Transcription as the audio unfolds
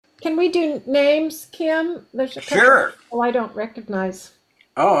Can we do names, Kim? There's a couple of Sure. people I don't recognize.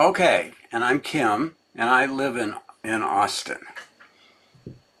 Oh, okay. And I'm Kim, and I live in Austin.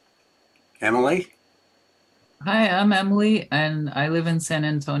 Emily? Hi, I'm Emily, and I live in San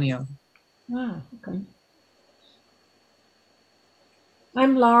Antonio. Ah, okay.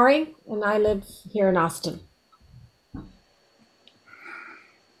 I'm Laurie, and I live here in Austin.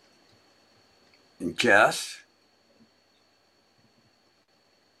 And Jess?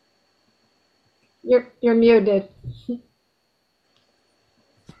 You're muted.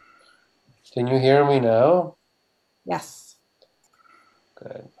 Can you hear me now? Yes.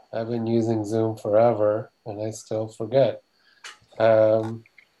 Good. I've been using Zoom forever and I still forget. Um,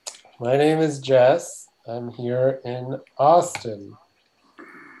 my name is Jess. I'm here in Austin.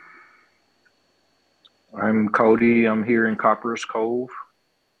 I'm Cody. I'm here in Copper's Cove.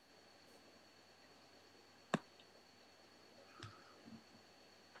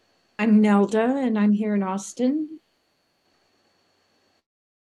 I'm Nelda, and I'm here in Austin.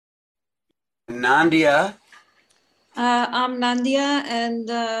 Nandia? I'm Nandia, and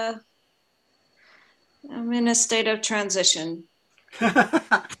I'm in a state of transition. Is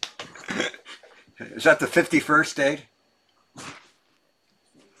that the 51st date?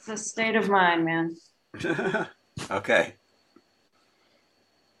 It's a state of mind, man. Okay.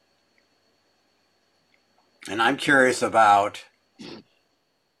 And I'm curious about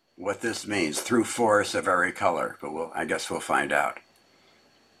what this means through forests of every color, but I guess we'll find out.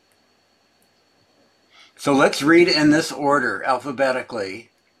 So let's read in this order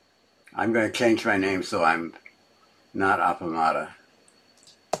alphabetically. I'm going to change my name so I'm not Appamada.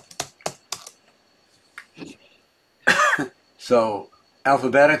 So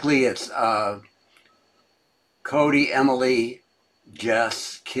alphabetically, it's Cody, Emily,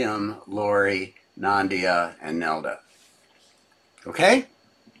 Jess, Kim, Lori, Nandia, and Nelda. Okay?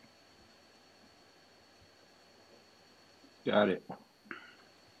 Got it.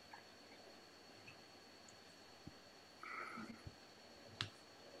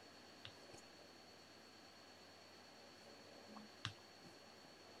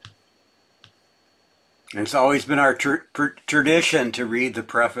 And it's always been our tradition to read the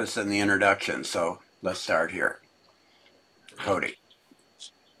preface and the introduction, so let's start here. Cody.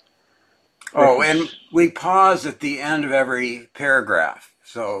 Oh, and we pause at the end of every paragraph.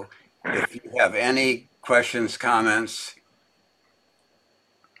 So if you have any questions, comments,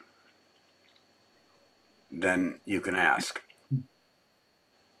 then you can ask.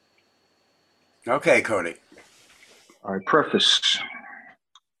 Okay, Cody. All right, preface.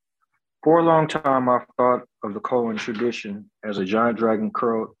 For a long time, I've thought of the Koan tradition as a giant dragon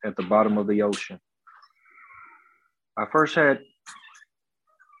curled at the bottom of the ocean. I first had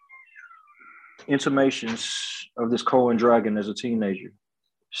intimations of this Koan dragon as a teenager,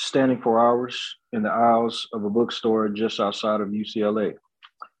 standing for hours in the aisles of a bookstore just outside of UCLA,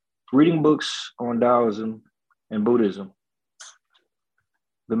 reading books on Taoism and Buddhism.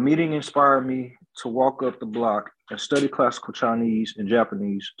 The meeting inspired me to walk up the block and study classical Chinese and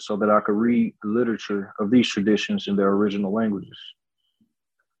Japanese so that I could read the literature of these traditions in their original languages.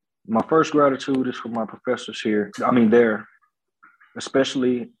 My first gratitude is for my professors there,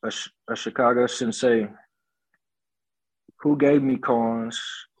 especially Ashikaga Sensei, who gave me koans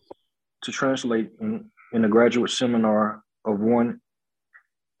to translate in a graduate seminar of one,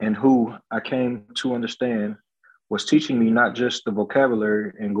 and who I came to understand was teaching me not just the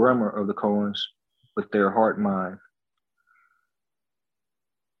vocabulary and grammar of the koans, but their heart mind.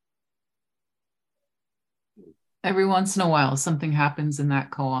 Every once in a while, something happens in that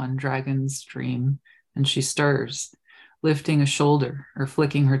koan dragon's dream, and she stirs, lifting a shoulder or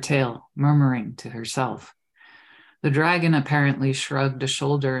flicking her tail, murmuring to herself. The dragon apparently shrugged a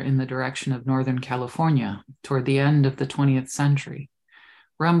shoulder in the direction of Northern California toward the end of the 20th century,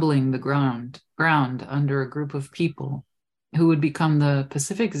 rumbling the ground under a group of people who would become the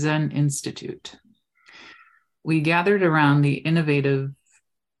Pacific Zen Institute. We gathered around the innovative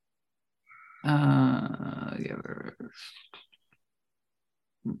Am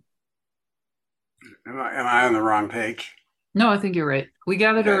I on the wrong page? No, I think you're right. We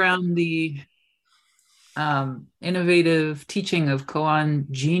gathered Okay. around the innovative teaching of koan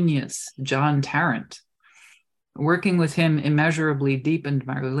genius John Tarrant. Working with him immeasurably deepened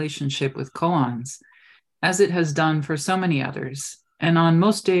my relationship with koans, as it has done for so many others. And on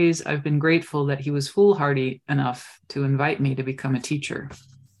most days, I've been grateful that he was foolhardy enough to invite me to become a teacher.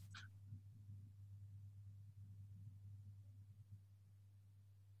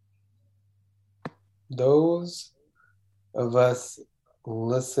 Those of us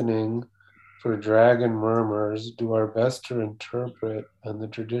listening for dragon murmurs, do our best to interpret, and the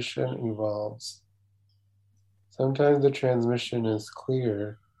tradition evolves. Sometimes the transmission is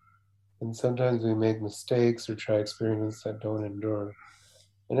clear, and sometimes we make mistakes or try experiments that don't endure.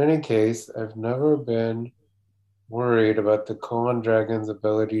 In any case, I've never been worried about the koan dragon's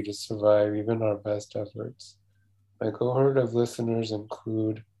ability to survive even our best efforts. My cohort of listeners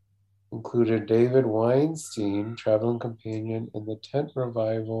included David Weinstein, traveling companion in the Tent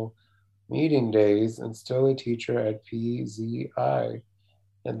Revival meeting days and still a teacher at PZI,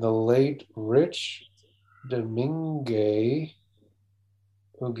 and the late Rich Domingue,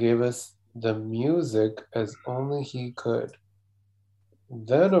 who gave us the music as only he could.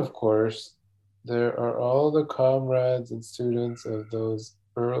 Then, of course, there are all the comrades and students of those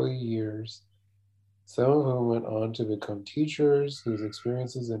early years, some of whom went on to become teachers whose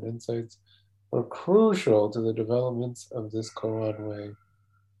experiences and insights were crucial to the developments of this koan way.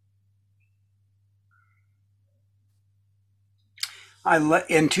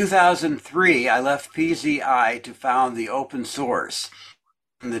 In 2003, I left PZI to found the Open Source,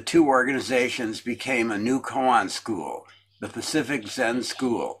 and the two organizations became a new koan school, the Pacific Zen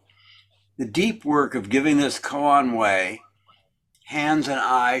School. The deep work of giving this koan way hands and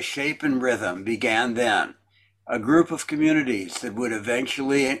eye shape and rhythm began then. A group of communities that would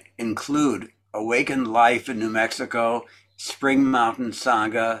eventually include Awakened Life in New Mexico, Spring Mountain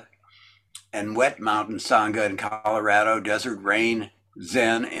Sangha, and Wet Mountain Sangha in Colorado, Desert Rain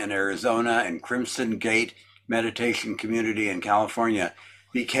Zen in Arizona, and Crimson Gate Meditation Community in California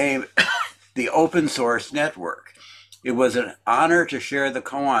became the Open Source Network. It was an honor to share the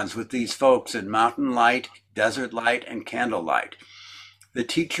koans with these folks in Mountain Light, Desert Light, and Candlelight. The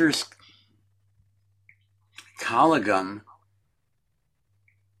teachers' collegium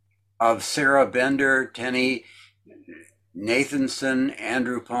of Sarah Bender, Tenny Nathanson,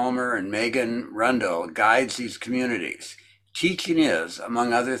 Andrew Palmer, and Megan Rundle guides these communities. Teaching is,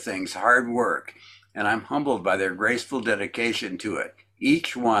 among other things, hard work, and I'm humbled by their graceful dedication to it,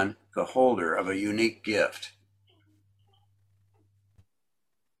 each one the holder of a unique gift.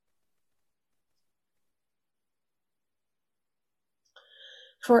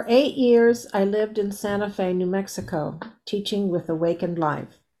 For 8 years, I lived in Santa Fe, New Mexico, teaching with Awakened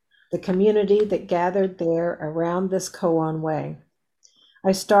Life, the community that gathered there around this koan way.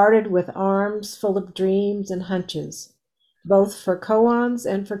 I started with arms full of dreams and hunches, both for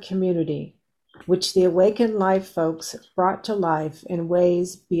koans and for community, which the Awakened Life folks brought to life in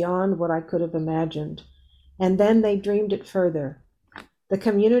ways beyond what I could have imagined. And then they dreamed it further. The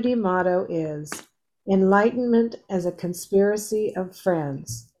community motto is, enlightenment as a conspiracy of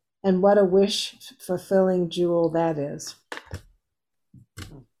friends. And what a wish-fulfilling jewel that is.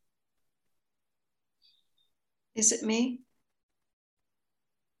 Is it me?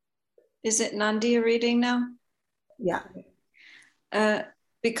 Is it Nandia reading now? Yeah.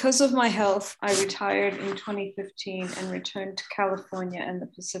 Because of my health, I retired in 2015 and returned to California and the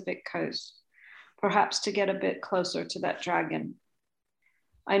Pacific Coast, perhaps to get a bit closer to that dragon.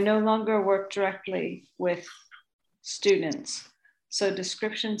 I no longer work directly with students, so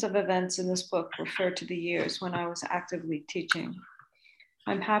descriptions of events in this book refer to the years when I was actively teaching.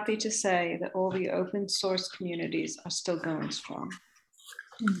 I'm happy to say that all the open source communities are still going strong.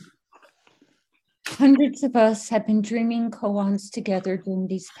 Hundreds of us have been dreaming koans together during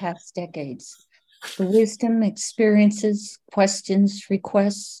these past decades. The wisdom, experiences, questions,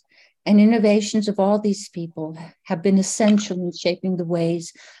 requests, and innovations of all these people have been essential in shaping the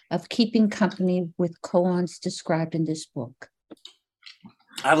ways of keeping company with koans described in this book.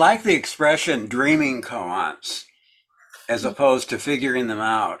 I like the expression dreaming koans as opposed to figuring them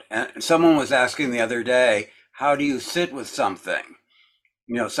out. And someone was asking the other day, how do you sit with something?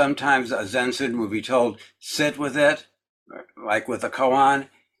 You know, sometimes a Zen student would be told, sit with it, like with a koan,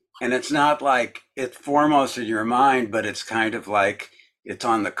 and it's not like it's foremost in your mind, but it's kind of like it's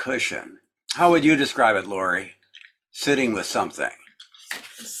on the cushion. How would you describe it, Lori? Sitting with something.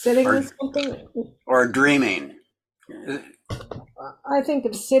 Sitting with something? Or dreaming. I think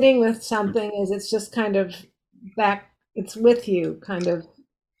of sitting with something as it's just kind of back, it's with you, kind of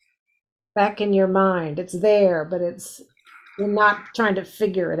back in your mind. It's there, but you're not trying to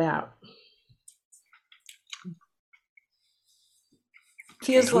figure it out.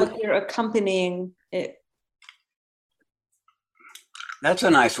 Feels like you're accompanying it. That's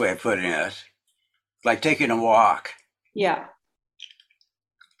a nice way of putting it. Like taking a walk. Yeah.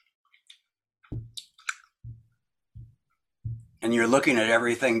 And you're looking at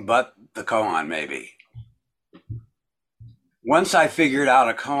everything but the koan, maybe. Once I figured out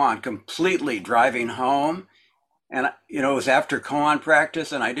a koan completely driving home, And, it was after koan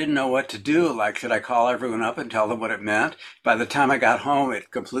practice and I didn't know what to do. Like, should I call everyone up and tell them what it meant? By the time I got home, it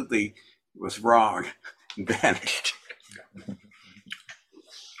completely was wrong and vanished.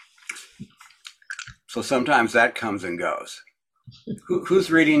 So sometimes that comes and goes. Who's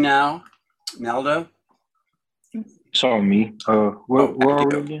reading now? Nelda? It's on me. Where are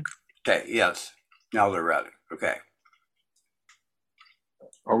we again? Okay, yes. Nelda read it. Okay.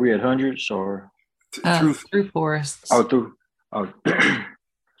 Are we at hundreds or? Through forests. Through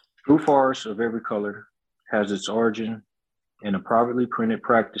forests of every color has its origin in a privately printed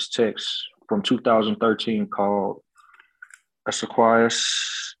practice text from 2013 called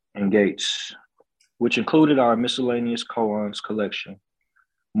Esquias and Gates, which included our miscellaneous koans collection.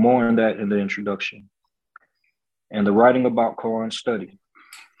 More on that in the introduction. And the writing about koan study.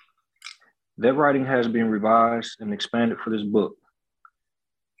 That writing has been revised and expanded for this book,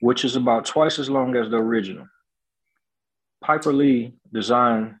 which is about twice as long as the original. Piper Lee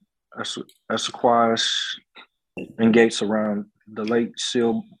designed Esquias and Gates around the late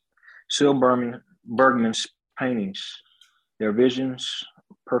Syl Bergman's paintings. Their visions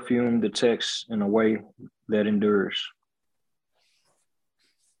perfumed the text in a way that endures.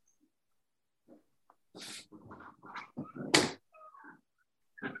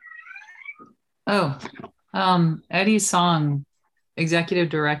 Eddie Song, executive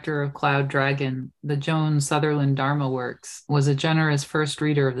director of Cloud Dragon, the Joan Sutherland Dharma Works, was a generous first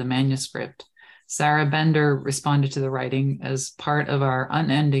reader of the manuscript. Sarah Bender responded to the writing as part of our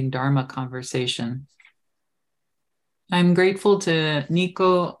unending Dharma conversation. I'm grateful to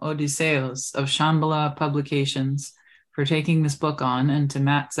Nico Odysseos of Shambhala Publications for taking this book on, and to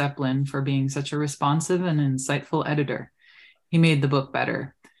Matt Zeppelin for being such a responsive and insightful editor. He made the book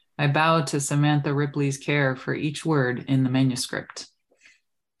better. I bow to Samantha Ripley's care for each word in the manuscript.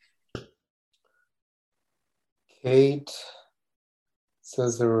 Kate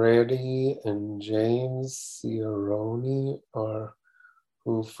Cesarelli and James Ciarone are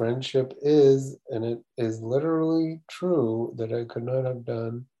who friendship is, and it is literally true that I could not have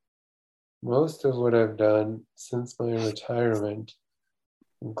done most of what I've done since my retirement,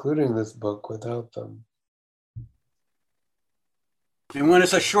 including this book, without them. And when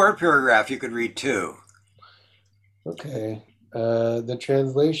it's a short paragraph, you could read two. Okay. The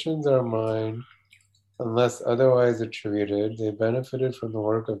translations are mine, unless otherwise attributed. They benefited from the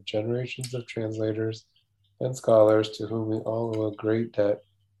work of generations of translators and scholars to whom we all owe a great debt.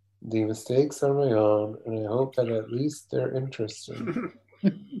 The mistakes are my own, and I hope that at least they're interesting.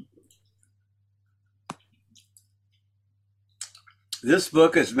 This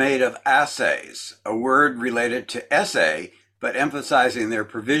book is made of assays, a word related to essay, but emphasizing their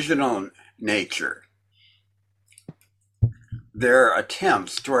provisional nature. Their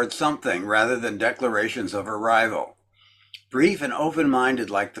attempts toward something rather than declarations of arrival. Brief and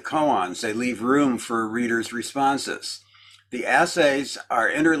open-minded like the koans, they leave room for readers' responses. The assays are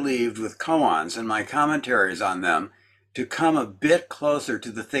interleaved with koans and my commentaries on them to come a bit closer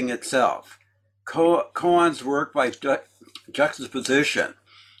to the thing itself. Koans work by juxtaposition.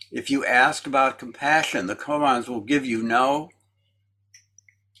 If you ask about compassion, the koans will give you no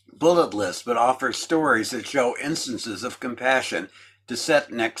bullet list, but offer stories that show instances of compassion to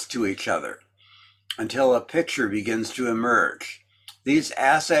set next to each other until a picture begins to emerge. These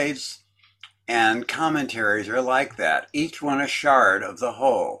assays and commentaries are like that, each one a shard of the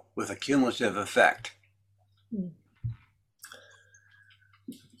whole with a cumulative effect.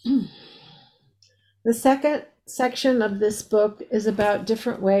 The second section of this book is about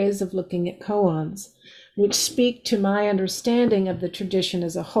different ways of looking at koans, which speak to my understanding of the tradition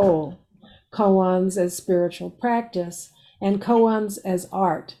as a whole, koans as spiritual practice, and koans as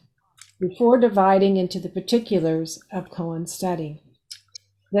art, before dividing into the particulars of koan study.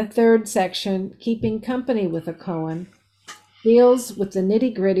 The third section, Keeping Company with a Koan, deals with the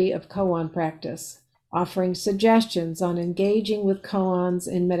nitty-gritty of koan practice, offering suggestions on engaging with koans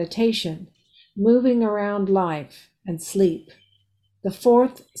in meditation, moving around life, and sleep. The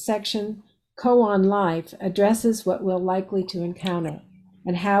fourth section, Koan Life, addresses what we're likely to encounter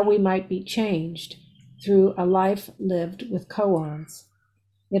and how we might be changed through a life lived with koans.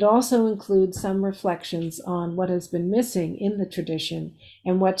 It also includes some reflections on what has been missing in the tradition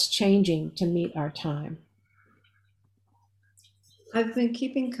and what's changing to meet our time. I've been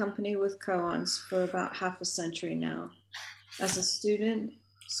keeping company with koans for about half a century now. As a student,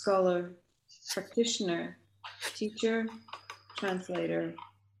 scholar, practitioner, teacher, translator,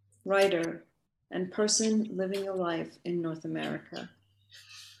 writer, and person living a life in North America.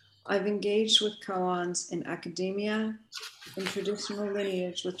 I've engaged with koans in academia, in traditional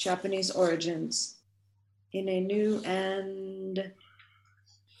lineage with Japanese origins, in a new and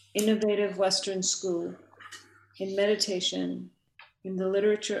innovative Western school, in meditation, in the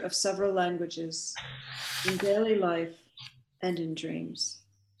literature of several languages, in daily life, and in dreams.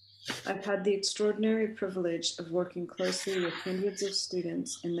 I've had the extraordinary privilege of working closely with hundreds of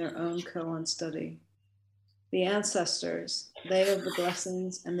students in their own koan study. The ancestors, they of the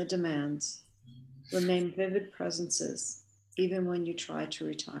blessings and the demands, remain vivid presences, even when you try to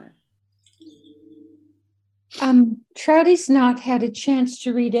retire. Trouty's not had a chance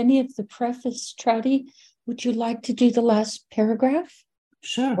to read any of the preface. Trouty, would you like to do the last paragraph?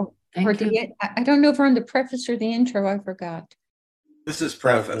 Sure. Thank you. I don't know if we're on the preface or the intro. I forgot. This is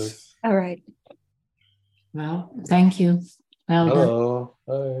preface. All right. Well, thank you. Well Hello.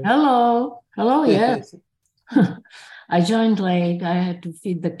 done. Hi. Hello. Hello, yes. I joined late. I had to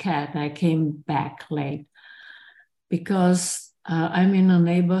feed the cat. I came back late because I'm in a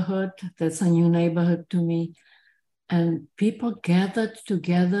neighborhood that's a new neighborhood to me. And people gathered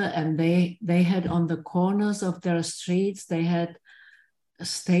together and they had on the corners of their streets, they had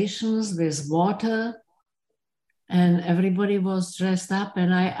stations with water and everybody was dressed up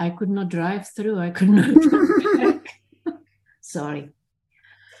and I could not drive through. I could not come back. Sorry.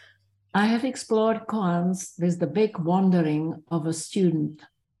 I have explored koans with the big wandering of a student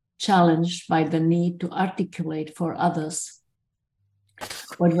challenged by the need to articulate for others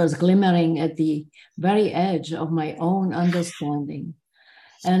what was glimmering at the very edge of my own understanding.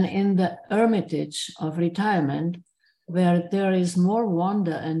 And in the hermitage of retirement, where there is more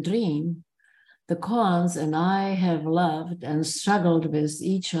wonder and dream, the koans and I have loved and struggled with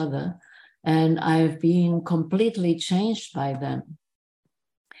each other, and I've been completely changed by them.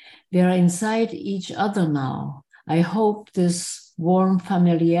 We are inside each other now. I hope this warm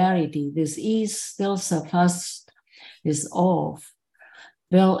familiarity, this ease still surpassed with awe,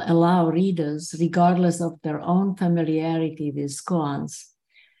 will allow readers, regardless of their own familiarity with koans,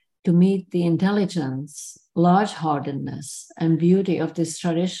 to meet the intelligence, large-heartedness, and beauty of this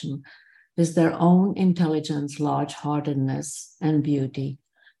tradition with their own intelligence, large-heartedness, and beauty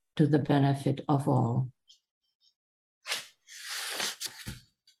to the benefit of all.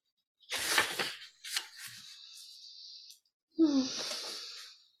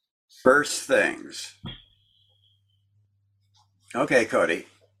 First things. Okay, Cody.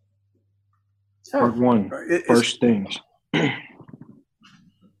 Part one, first things.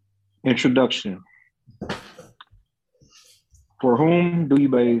 Introduction. For whom do you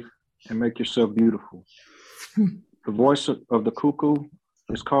bathe and make yourself beautiful? The voice of the cuckoo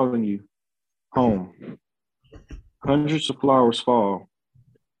is calling you home. Hundreds of flowers fall,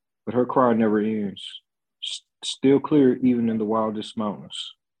 but her cry never ends. Still clear even in the wildest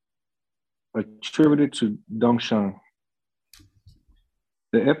mountains. Attributed to Dongshan.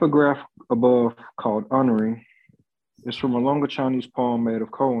 The epigraph above, called Honoring, is from a longer Chinese poem made of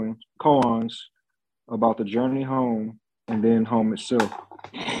koans about the journey home and then home itself.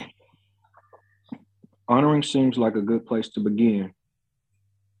 Honoring seems like a good place to begin.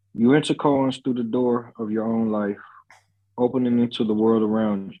 You enter koans through the door of your own life, opening into the world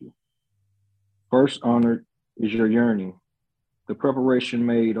around you. First honored is your yearning, the preparation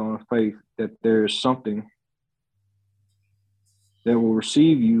made on faith that there is something that will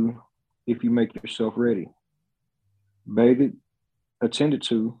receive you if you make yourself ready. Bathed, attended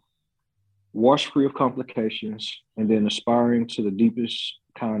to, washed free of complications, and then aspiring to the deepest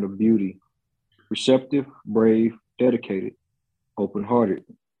kind of beauty, receptive, brave, dedicated, open-hearted.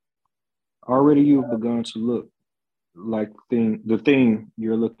 Already you have begun to look like the thing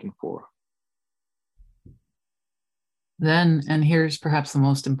you're looking for. Then, and here's perhaps the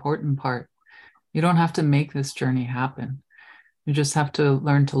most important part, you don't have to make this journey happen. You just have to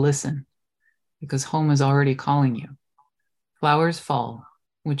learn to listen, because home is already calling you. Flowers fall,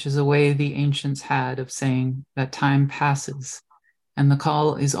 which is a way the ancients had of saying that time passes, and the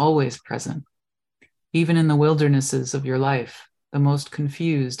call is always present. Even in the wildernesses of your life, the most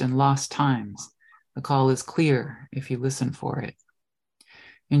confused and lost times, the call is clear if you listen for it.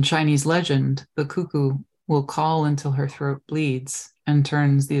 In Chinese legend, the cuckoo will call until her throat bleeds and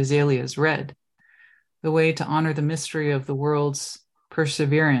turns the azaleas red. The way to honor the mystery of the world's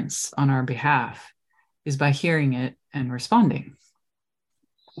perseverance on our behalf is by hearing it and responding.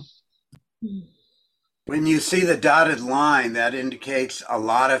 When you see the dotted line, that indicates a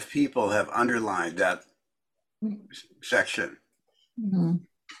lot of people have underlined that section. Mm-hmm.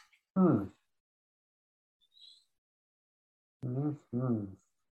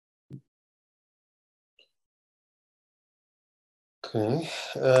 Okay.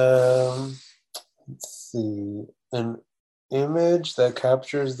 Let's see. And image that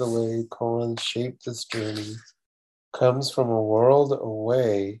captures the way koans shape this journey comes from a world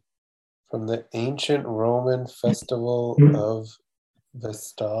away from the ancient Roman festival of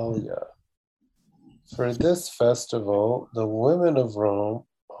Vestalia. For this festival, the women of Rome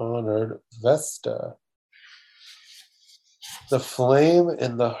honored Vesta, the flame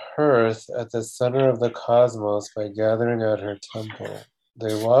in the hearth at the center of the cosmos, by gathering at her temple.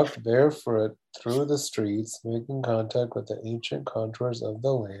 They walked barefoot through the streets, making contact with the ancient contours of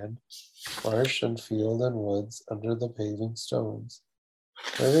the land, marsh and field and woods under the paving stones.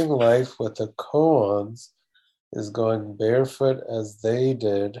 Living life with the koans is going barefoot as they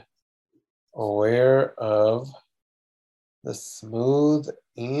did, aware of the smooth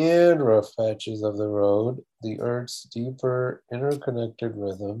and rough patches of the road, the earth's deeper interconnected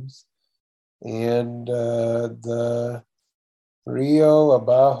rhythms, and the Rio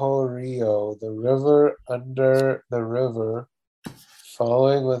Abajo Rio, the river under the river,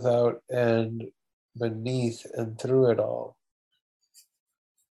 falling without end beneath and through it all.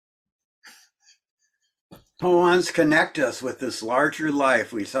 Koans connect us with this larger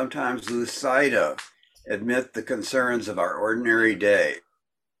life we sometimes lose sight of amid the concerns of our ordinary day.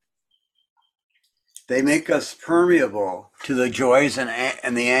 They make us permeable to the joys and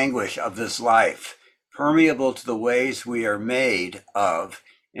the anguish of this life, permeable to the ways we are made of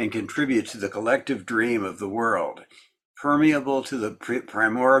and contribute to the collective dream of the world, permeable to the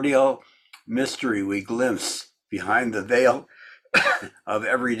primordial mystery we glimpse behind the veil of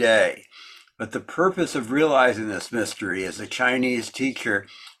every day. But the purpose of realizing this mystery, as a Chinese teacher,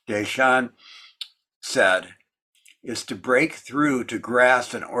 Deshan, said, is to break through to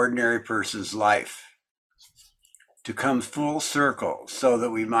grasp an ordinary person's life, to come full circle so that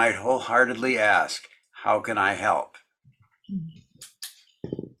we might wholeheartedly ask, how can I help?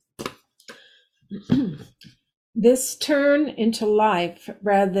 This turn into life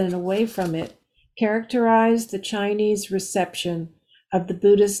rather than away from it characterized the Chinese reception of the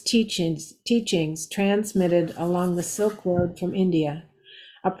Buddhist teachings transmitted along the Silk Road from India,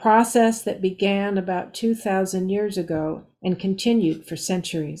 a process that began about 2,000 years ago and continued for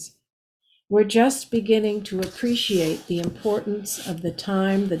centuries. We're just beginning to appreciate the importance of the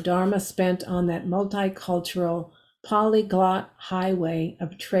time the Dharma spent on that multicultural, polyglot highway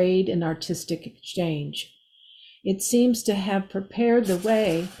of trade and artistic exchange. It seems to have prepared the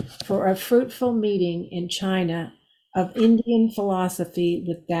way for a fruitful meeting in China of Indian philosophy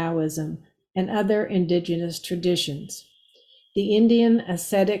with Taoism and other indigenous traditions. The Indian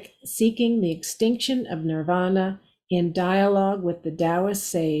ascetic seeking the extinction of nirvana in dialogue with the Taoist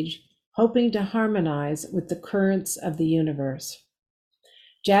sage, hoping to harmonize with the currents of the universe.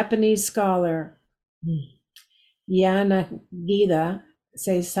 Japanese scholar Yanagida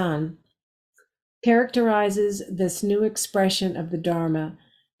Seisan characterizes this new expression of the Dharma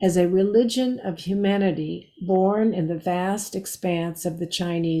as a religion of humanity born in the vast expanse of the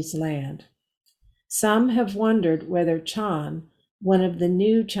Chinese land. Some have wondered whether Chan, one of the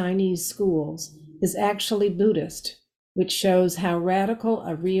new Chinese schools, is actually Buddhist, which shows how radical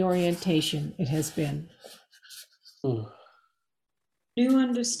a reorientation it has been. New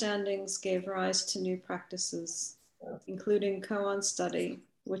understandings gave rise to new practices, including koan study,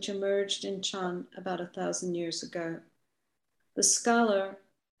 which emerged in Chan about 1,000 years ago. The scholar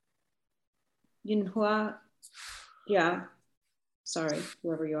Yinhua,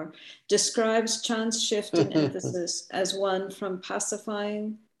 whoever you are, describes Chan's shift in emphasis as one from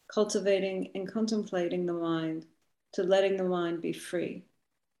pacifying, cultivating, and contemplating the mind to letting the mind be free.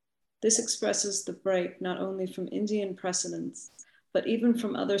 This expresses the break not only from Indian precedents, but even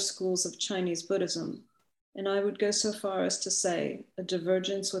from other schools of Chinese Buddhism, and I would go so far as to say a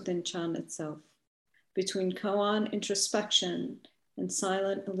divergence within Chan itself, between koan introspection and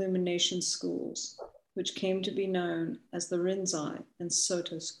silent illumination schools, which came to be known as the Rinzai and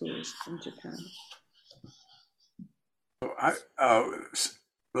Soto schools in Japan.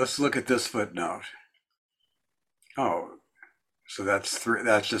 Let's look at this footnote. Oh, so that's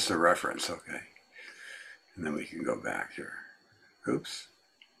just a reference, okay. And then we can go back here. Oops.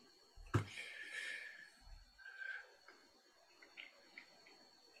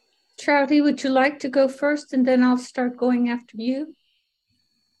 Trouty, would you like to go first and then I'll start going after you?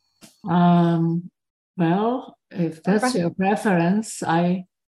 Well, if that's your preference, I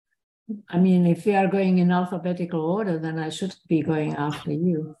mean, if we are going in alphabetical order, then I should be going after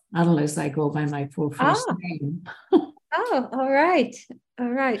you, unless I go by my full first name. Oh, all right. All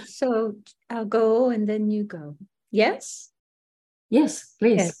right. So I'll go and then you go. Yes? Yes,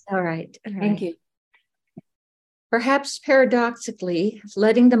 please. Yes. All right. All right. Thank you. Perhaps paradoxically,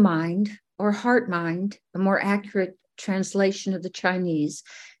 letting the mind, or heart mind, a more accurate translation of the Chinese,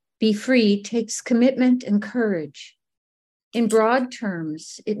 be free takes commitment and courage. In broad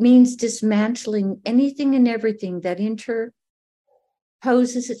terms, it means dismantling anything and everything that interposes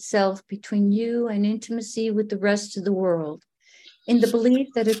itself between you and intimacy with the rest of the world, in the belief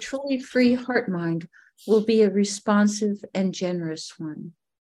that a truly free heart mind will be a responsive and generous one.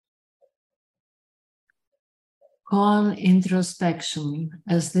 Koan introspection,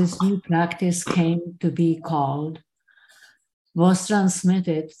 as this new practice came to be called, was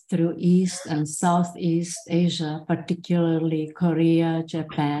transmitted through East and Southeast Asia, particularly Korea,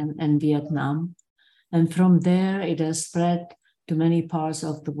 Japan, and Vietnam. And from there, it has spread to many parts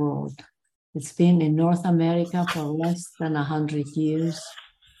of the world. It's been in North America for less than 100 years.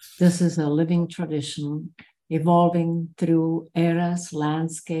 This is a living tradition, evolving through eras,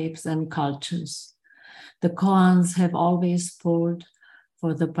 landscapes, and cultures. The koans have always pulled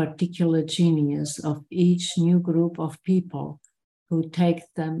for the particular genius of each new group of people who take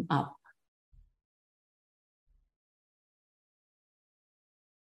them up.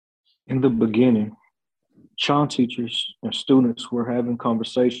 In the beginning, Chan teachers and students were having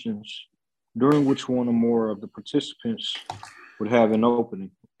conversations during which one or more of the participants would have an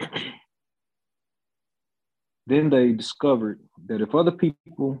opening. Then they discovered that if other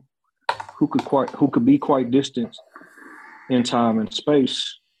people who could be quite distant in time and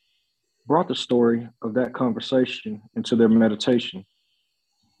space brought the story of that conversation into their meditation,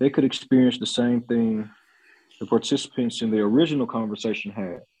 they could experience the same thing the participants in the original conversation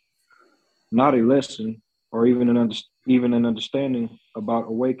had, not a lesson or even an understanding about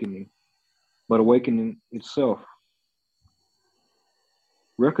awakening, but awakening itself.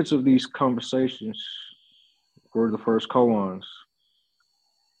 Records of these conversations were the first koans.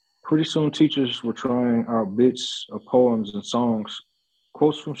 Pretty soon, teachers were trying out bits of poems and songs,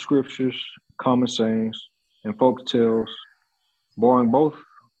 quotes from scriptures, common sayings, and folk tales, borrowing both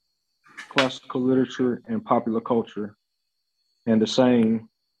classical literature and popular culture, and the same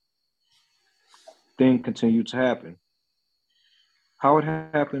thing continued to happen. How it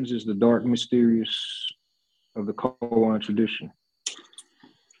happens is the dark, mysterious of the koan tradition.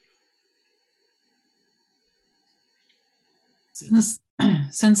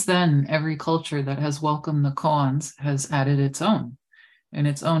 Since then, every culture that has welcomed the koans has added its own, in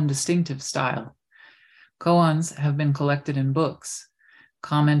its own distinctive style. Koans have been collected in books,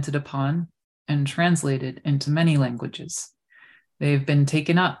 commented upon, and translated into many languages. They have been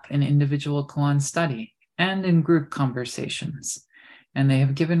taken up in individual koan study and in group conversations, and they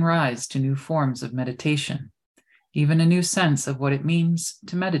have given rise to new forms of meditation, even a new sense of what it means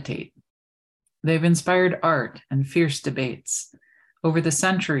to meditate. They've inspired art and fierce debates. Over the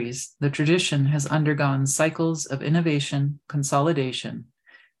centuries, the tradition has undergone cycles of innovation, consolidation,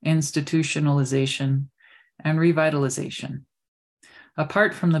 institutionalization, and revitalization.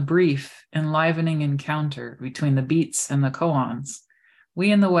 Apart from the brief, enlivening encounter between the beats and the koans,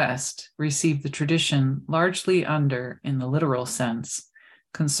 we in the West received the tradition largely under, in the literal sense,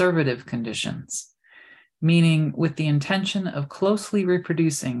 conservative conditions, meaning with the intention of closely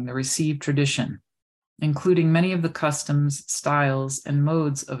reproducing the received tradition, including many of the customs, styles, and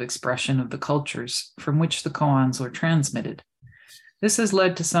modes of expression of the cultures from which the koans were transmitted. This has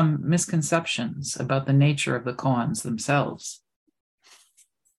led to some misconceptions about the nature of the koans themselves.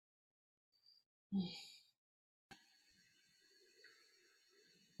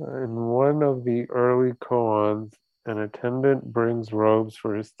 In one of the early koans, an attendant brings robes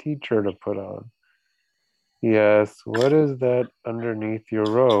for his teacher to put on. He asks, "What is that underneath your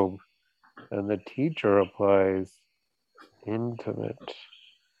robe?" And the teacher replies, "Intimate,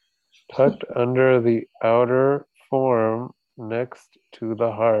 tucked under the outer form next to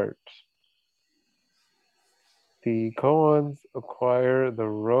the heart." The koans acquire the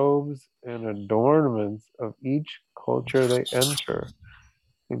robes and adornments of each culture they enter,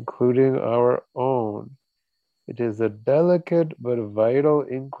 including our own. It is a delicate but vital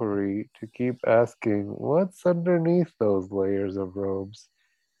inquiry to keep asking, what's underneath those layers of robes,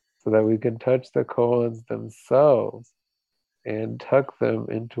 so that we can touch the koans themselves and tuck them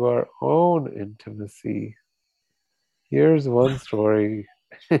into our own intimacy. Here's one story.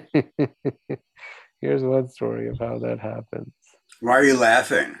 Here's one story of how that happens. Why are you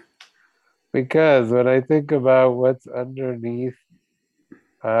laughing? Because when I think about what's underneath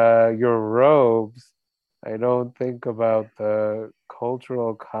your robes, I don't think about the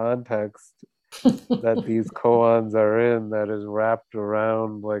cultural context that these koans are in, that is wrapped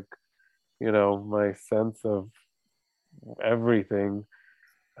around, like, my sense of everything.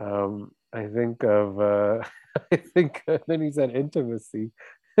 I think of, then he said intimacy.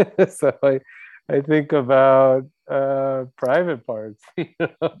 So I think about private parts,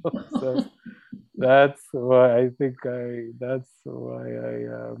 So that's why I think that's why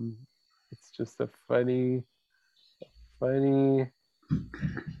it's just a funny, it's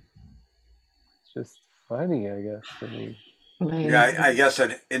just funny, I guess, to me. Yeah, I guess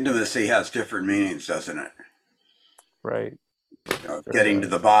that intimacy has different meanings, doesn't it? Right. Getting to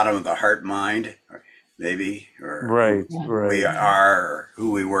the bottom of the heart mind, maybe, or right, who we are, or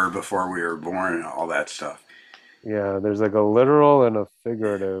who we were before we were born, and all that stuff. Yeah, there's like a literal and a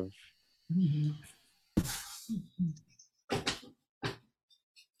figurative.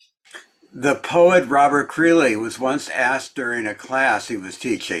 The poet Robert Creeley was once asked during a class he was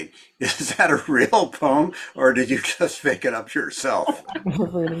teaching, "Is that a real poem, or did you just make it up yourself?"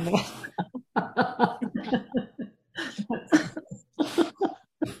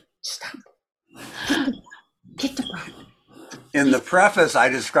 Stop. Get the book. In the preface, I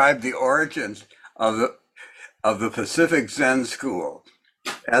described the origins of the Pacific Zen school,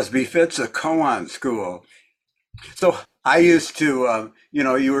 as befits a koan school. So I used to,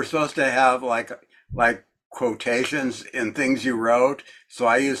 you were supposed to have like quotations in things you wrote. So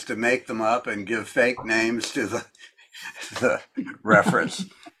I used to make them up and give fake names to the reference.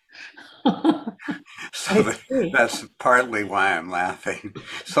 So that's partly why I'm laughing.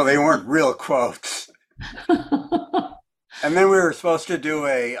 So they weren't real quotes. And then we were supposed to do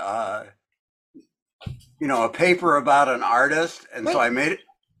a paper about an artist, and so I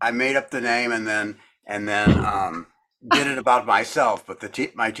made up the name and then did it about myself. But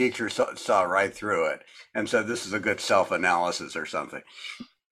my teacher saw right through it and said this is a good self-analysis or something.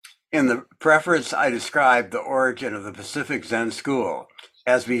 In the preface, I described the origin of the Pacific Zen school.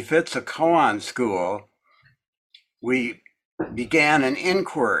 As befits a koan school, we began an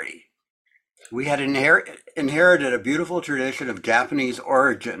inquiry. We had inherited a beautiful tradition of Japanese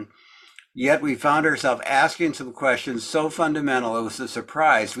origin, yet we found ourselves asking some questions so fundamental it was a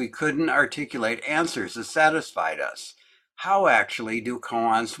surprise we couldn't articulate answers that satisfied us. How actually do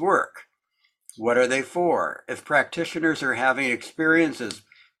koans work? What are they for? If practitioners are having experiences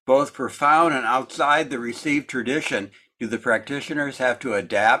both profound and outside the received tradition, do the practitioners have to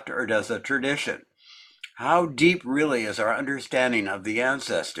adapt, or does a tradition? How deep really is our understanding of the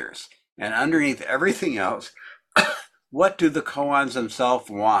ancestors? And underneath everything else, what do the koans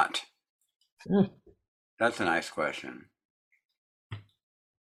themselves want? That's a nice question.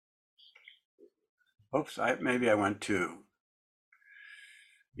 Oops, maybe I went too.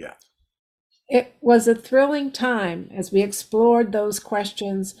 Yeah. It was a thrilling time as we explored those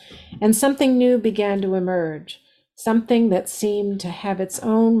questions, and something new began to emerge, something that seemed to have its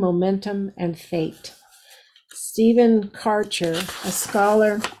own momentum and fate. Stephen Karcher, a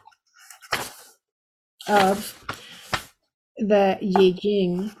scholar of the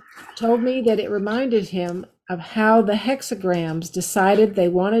Yijing, told me that it reminded him of how the hexagrams decided they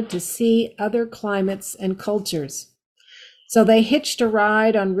wanted to see other climates and cultures. So they hitched a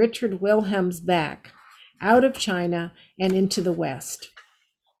ride on Richard Wilhelm's back, out of China and into the West.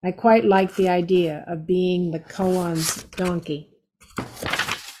 I quite like the idea of being the koan's donkey.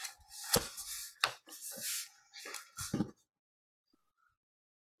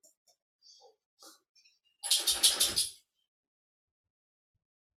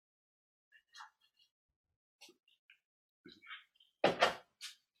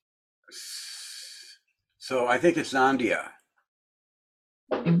 So I think it's Nandya.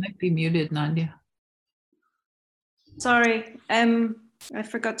 You might be muted, Nandya. Sorry, I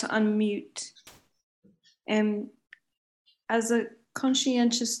forgot to unmute. As a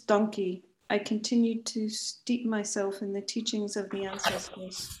conscientious donkey, I continued to steep myself in the teachings of the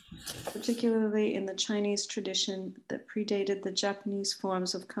ancestors, particularly in the Chinese tradition that predated the Japanese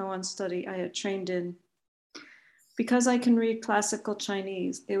forms of koan study I had trained in. Because I can read classical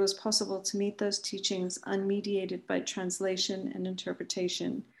Chinese, it was possible to meet those teachings unmediated by translation and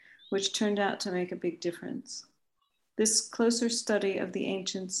interpretation, which turned out to make a big difference. This closer study of the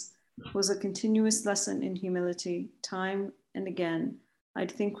ancients was a continuous lesson in humility. Time and again, I'd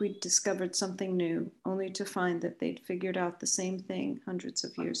think we'd discovered something new, only to find that they'd figured out the same thing hundreds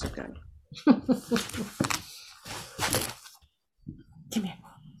of years ago. Come here.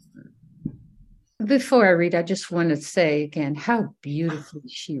 Before I read, I just want to say again how beautifully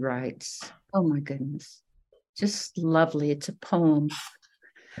she writes. Oh my goodness. Just lovely. It's a poem.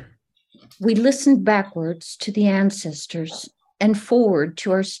 We listened backwards to the ancestors and forward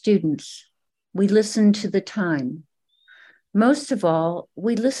to our students. We listened to the time. Most of all,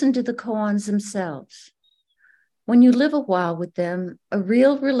 we listened to the koans themselves. When you live a while with them, a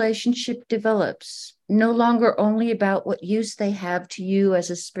real relationship develops, no longer only about what use they have to you as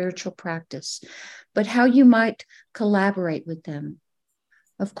a spiritual practice, but how you might collaborate with them.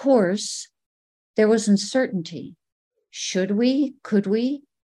 Of course, there was uncertainty. Could we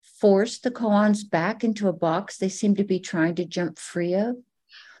force the koans back into a box they seem to be trying to jump free of?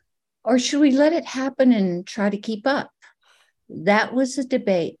 Or should we let it happen and try to keep up? That was a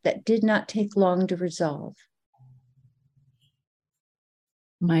debate that did not take long to resolve.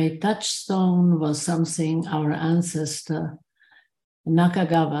 My touchstone was something our ancestor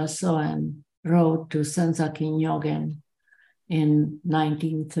Nakagawa Soen wrote to Senzaki Nyogen in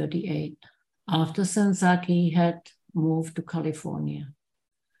 1938, after Senzaki had moved to California.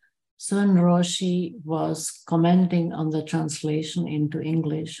 Soen Roshi was commenting on the translation into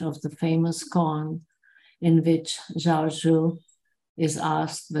English of the famous koan in which Zhao Zhu is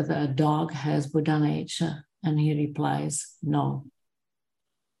asked whether a dog has Buddha nature, and he replies, no.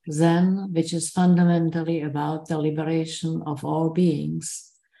 Zen, which is fundamentally about the liberation of all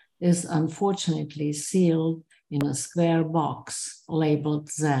beings, is unfortunately sealed in a square box labeled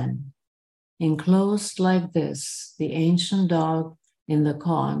Zen. Enclosed like this, the ancient dog in the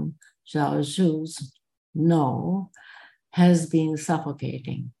koan, Zhao Zhu's no, has been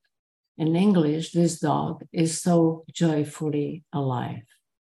suffocating. In English, this dog is so joyfully alive.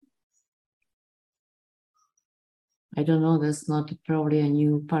 I don't know, that's not probably a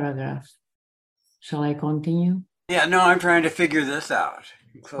new paragraph. Shall I continue? Yeah, no, I'm trying to figure this out.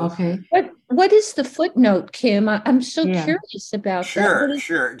 Okay. What is the footnote, Kim? I'm so curious about that.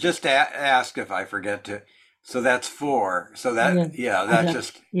 Sure. Just ask if I forget to. So that's 4. So that, that's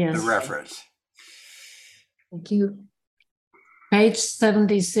just the reference. Thank you. Page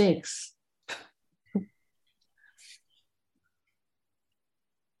 76.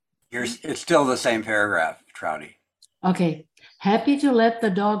 It's still the same paragraph, Trouty. Okay. Happy to let the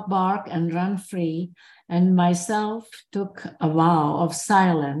dog bark and run free, and myself took a vow of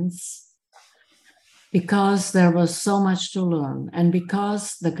silence because there was so much to learn, and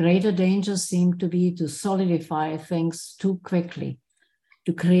because the greater danger seemed to be to solidify things too quickly,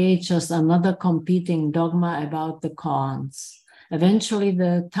 to create just another competing dogma about the koans. Eventually,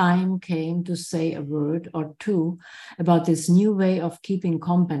 the time came to say a word or two about this new way of keeping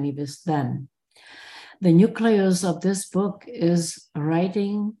company with them. The nucleus of this book is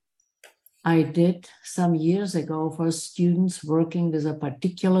writing I did some years ago for students working with a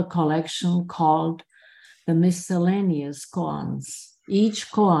particular collection called the Miscellaneous Koans. Each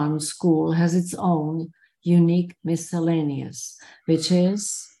koan school has its own unique miscellaneous, which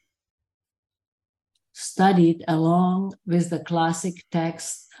is studied along with the classic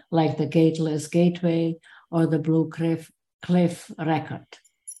texts like the Gateless Gateway or the Blue Cliff Record.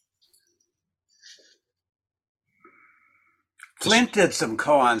 Flint did some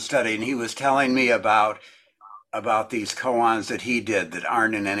koan study, and he was telling me about these koans that he did that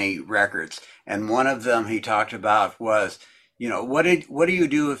aren't in any records. And one of them he talked about was, what do you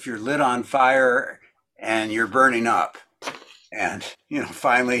do if you're lit on fire and you're burning up? And,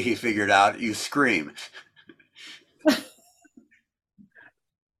 finally he figured out you scream. And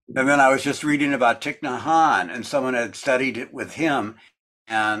then I was just reading about Thich Nhat Hanh, and someone had studied it with him,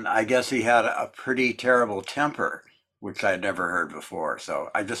 and I guess he had a pretty terrible temper, which I'd never heard before. So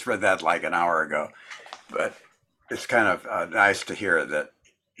I just read that like an hour ago. But it's kind of nice to hear that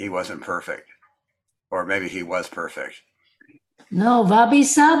he wasn't perfect. Or maybe he was perfect. No, wabi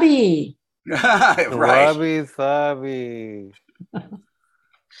sabi. Right. Wabi sabi.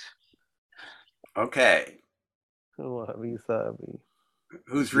 Okay. Wabi sabi.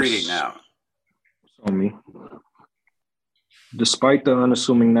 Who's reading now? It's on me. Despite the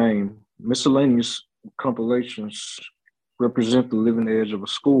unassuming name, miscellaneous compilations represent the living edge of a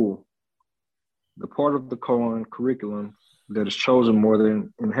school, the part of the koan curriculum that is chosen more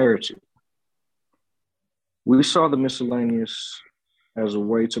than inherited. We saw the miscellaneous as a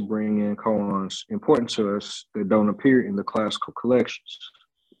way to bring in koans important to us that don't appear in the classical collections,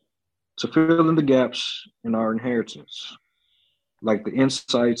 to fill in the gaps in our inheritance, like the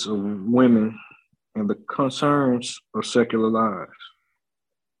insights of women and the concerns of secular lives,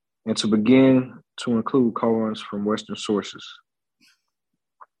 and to begin to include koans from Western sources.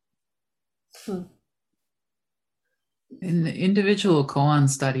 In the individual koan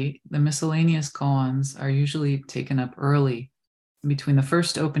study, the miscellaneous koans are usually taken up early, between the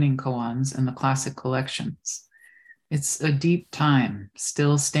first opening koans and the classic collections. It's a deep time,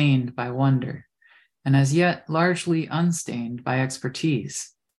 still stained by wonder, and as yet largely unstained by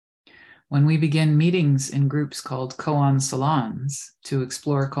expertise. When we begin meetings in groups called koan salons to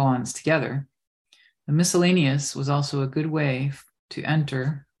explore koans together, The miscellaneous was also a good way to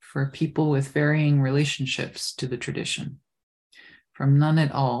enter for people with varying relationships to the tradition, from none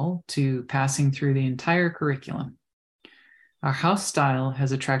at all to passing through the entire curriculum. Our house style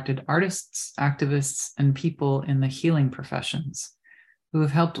has attracted artists, activists, and people in the healing professions who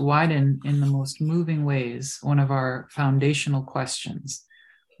have helped widen in the most moving ways one of our foundational questions: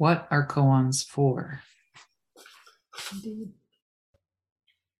 what are koans for? Indeed.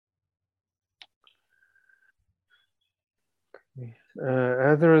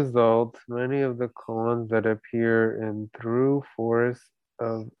 As a result, many of the koans that appear in Through Forests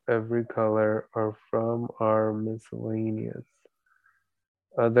of Every Color are from our miscellaneous.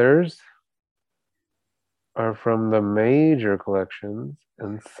 Others are from the major collections,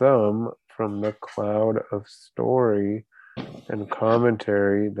 and some from the cloud of story and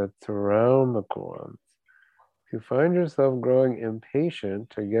commentary that surround the koans. If you find yourself growing impatient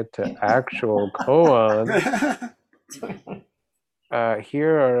to get to actual koans,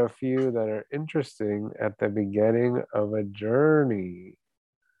 here are a few that are interesting at the beginning of a journey.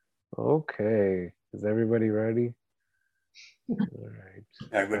 Okay, is everybody ready? All right.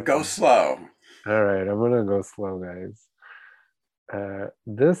 I would go slow. All right, I'm gonna go slow, guys.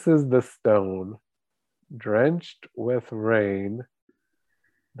 This is the stone, drenched with rain,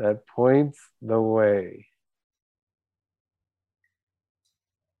 that points the way.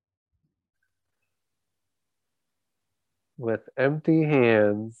 With empty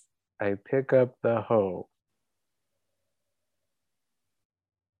hands, I pick up the hoe.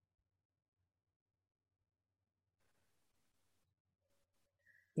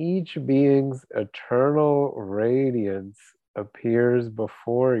 Each being's eternal radiance appears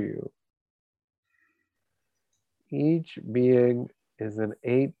before you. Each being is an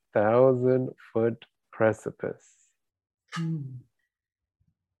 8,000-foot precipice.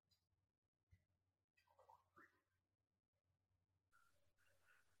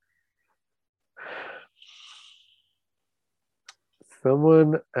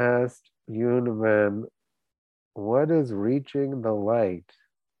 Someone asked Yun Men, what is reaching the light?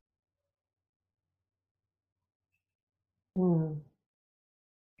 Yun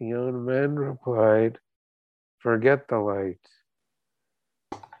Men replied, forget the light.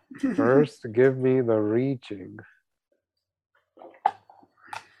 First, give me the reaching.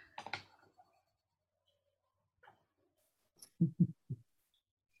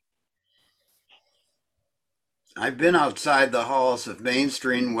 I've been outside the halls of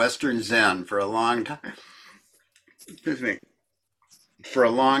mainstream Western Zen for a long time. Excuse me. For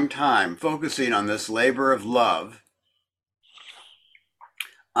a long time, focusing on this labor of love,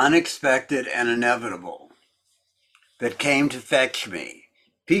 unexpected and inevitable, that came to fetch me.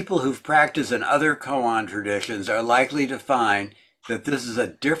 People who've practiced in other koan traditions are likely to find that this is a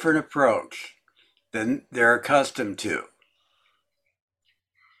different approach than they're accustomed to.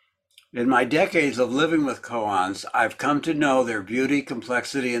 In my decades of living with koans, I've come to know their beauty,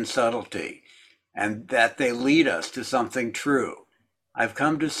 complexity, and subtlety, and that they lead us to something true. I've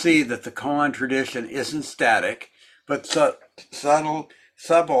come to see that the koan tradition isn't static, but subtle,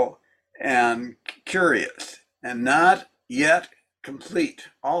 and curious, and not yet complete.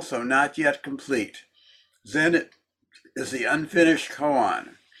 Also, not yet complete. Zen is the unfinished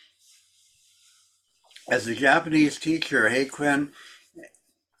koan. As the Japanese teacher Heiken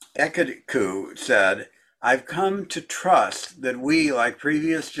Ekiku said, I've come to trust that we, like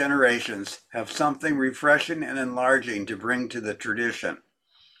previous generations, have something refreshing and enlarging to bring to the tradition.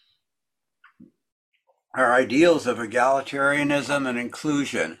 Our ideals of egalitarianism and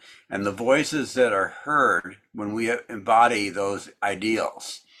inclusion, and the voices that are heard when we embody those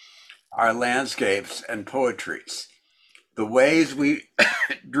ideals, our landscapes and poetries, the ways we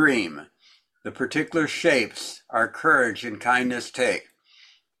dream, the particular shapes our courage and kindness take,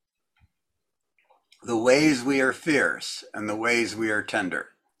 the ways we are fierce and the ways we are tender.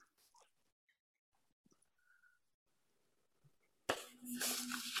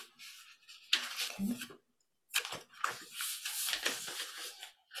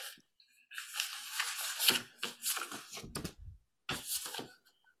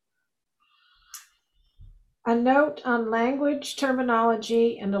 A note on language,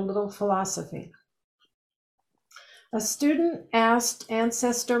 terminology, and a little philosophy. A student asked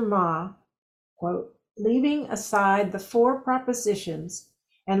Ancestor Ma, quote, leaving aside the 4 propositions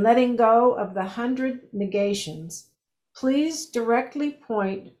and letting go of the 100 negations, please directly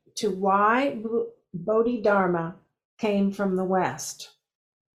point to why Bodhidharma came from the West.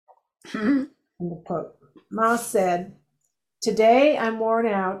 End of quote. Ma said, today I'm worn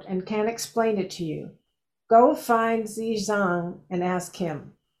out and can't explain it to you. Go find Xizang and ask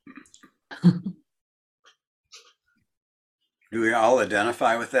him. Do we all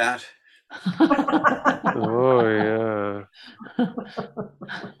identify with that? Oh, yeah.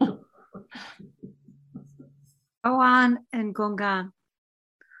 Koan and Gongan.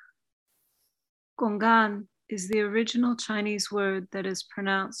 Gongan is the original Chinese word that is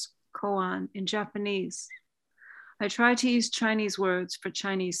pronounced koan in Japanese. I try to use Chinese words for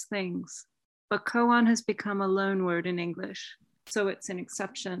Chinese things, but koan has become a loan word in English, so it's an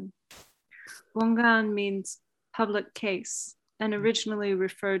exception. Gongan means public case and originally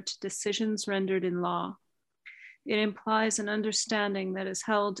referred to decisions rendered in law. It implies an understanding that is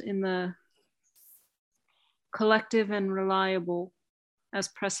held in the collective and reliable as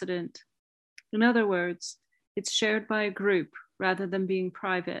precedent. In other words, it's shared by a group rather than being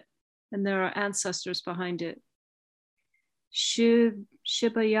private, and there are ancestors behind it.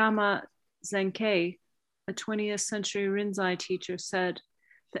 Shibayama Zenkei, a 20th century Rinzai teacher, said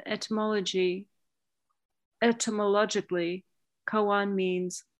that etymologically, koan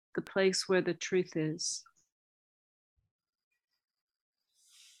means the place where the truth is.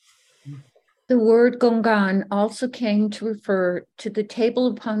 The word gongan also came to refer to the table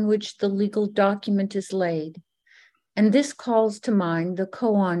upon which the legal document is laid, and this calls to mind the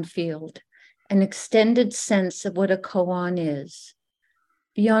koan field, an extended sense of what a koan is.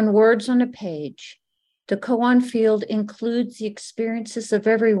 Beyond words on a page, the koan field includes the experiences of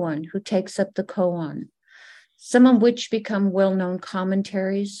everyone who takes up the koan, some of which become well-known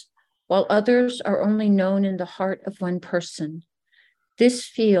commentaries, while others are only known in the heart of one person. This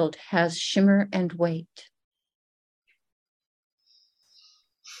field has shimmer and weight.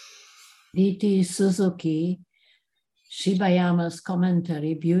 D.T. Suzuki, Shibayama's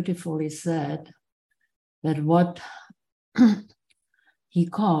commentary, beautifully said that what he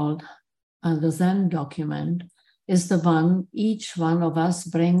called the Zen document is the one each one of us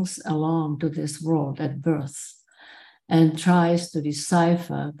brings along to this world at birth and tries to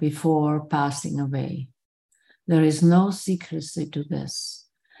decipher before passing away. There is no secrecy to this,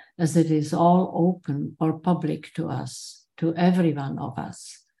 as it is all open or public to us, to every one of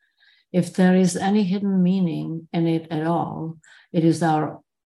us. If there is any hidden meaning in it at all, it is our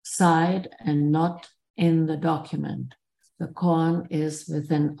side and not in the document. The koan is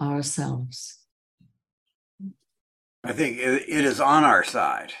within ourselves. I think it is on our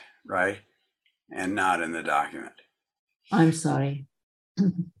side, right? And not in the document. I'm sorry.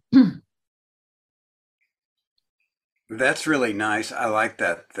 That's really nice. I like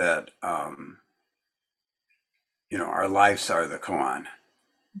that, our lives are the koan.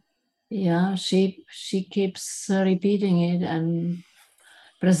 Yeah, she keeps repeating it and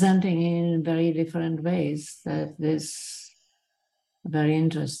presenting it in very different ways. That is very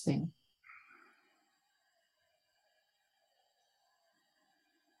interesting.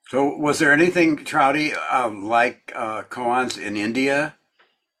 So was there anything, Trouty, like koans in India?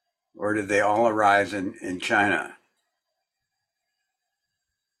 Or did they all arise in China?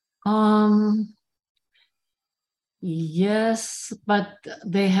 Yes, but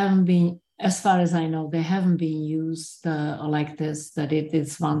they haven't been, as far as I know, they haven't been used like this, that it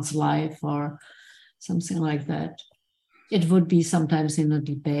is one's life or something like that. It would be sometimes in a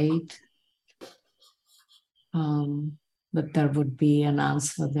debate, but there would be an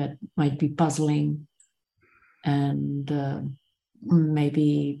answer that might be puzzling and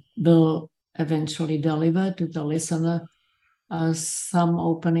maybe will eventually deliver to the listener some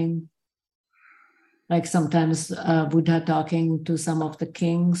opening. Like sometimes Buddha talking to some of the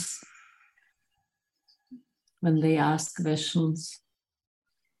kings when they ask questions.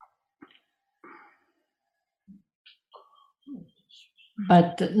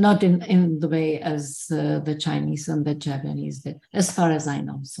 But not in the way as the Chinese and the Japanese did, as far as I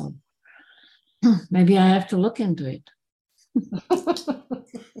know. So maybe I have to look into it.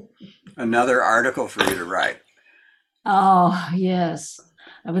 Another article for you to write. Oh, yes.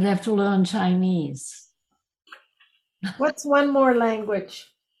 I would have to learn Chinese. What's one more language?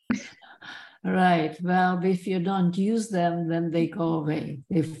 Right. Well, if you don't use them, then they go away.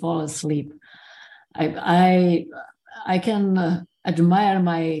 They fall asleep. I can admire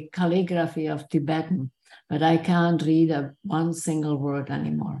my calligraphy of Tibetan, but I can't read one single word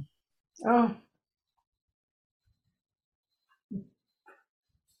anymore. Oh.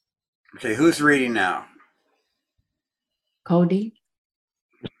 Okay, who's reading now? Cody?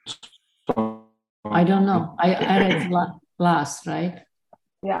 I don't know. I read last, right?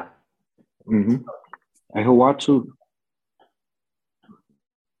 Yeah. Mm-hmm. Ahuwatu.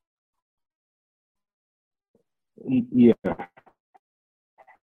 Yeah.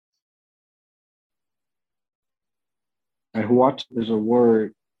 Ahuwatu is a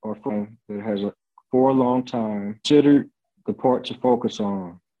word or form that has for a long time considered the part to focus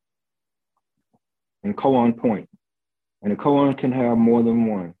on, and koan point. And a koan can have more than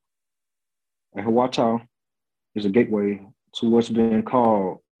one. A hawata is a gateway to what's been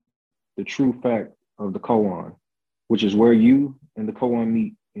called the true fact of the koan, which is where you and the koan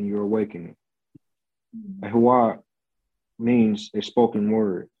meet in your awakening. A hawa means a spoken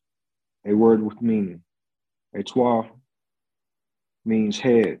word, a word with meaning. A twa means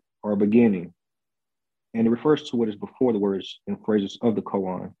head or beginning, and it refers to what is before the words and phrases of the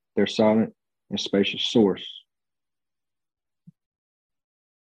koan, their silent and spacious source.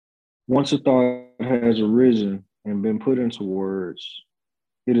 Once a thought has arisen and been put into words,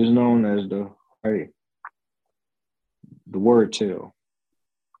 it is known as the word tale.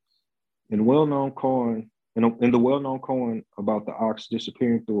 In the well-known koan about the ox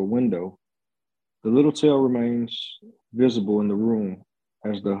disappearing through a window, the little tail remains visible in the room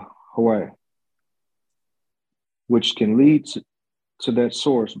as the Hawaii, which can lead to that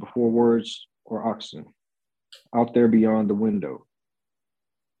source before words or oxen, out there beyond the window.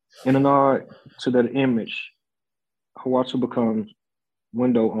 In a nod to that image, Hawatu becomes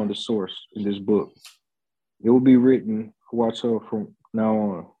window on the source in this book. It will be written Hawatu from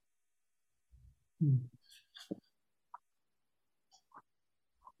now on.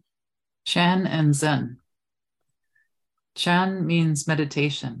 Chan and Zen. Chan means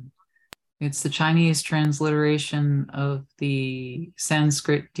meditation. It's the Chinese transliteration of the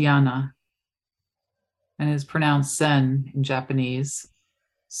Sanskrit dhyana and is pronounced Zen in Japanese,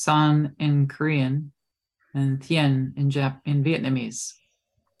 San in Korean, and Thien in Vietnamese.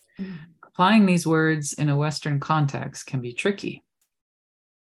 Applying these words in a Western context can be tricky.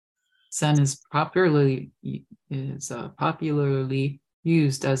 Zen is popularly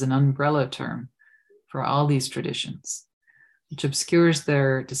used as an umbrella term for all these traditions, which obscures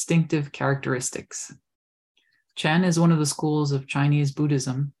their distinctive characteristics. Chan is one of the schools of Chinese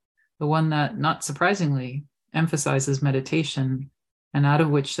Buddhism, the one that, not surprisingly, emphasizes meditation and out of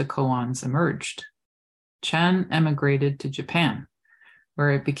which the koans emerged. Chan emigrated to Japan,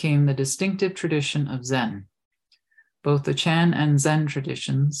 where it became the distinctive tradition of Zen. Both the Chan and Zen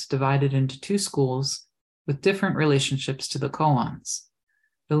traditions divided into two schools with different relationships to the koans.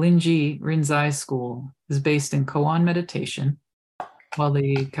 The Linji Rinzai school is based in koan meditation, while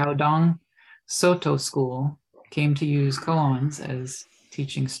the Caodong Soto school came to use koans as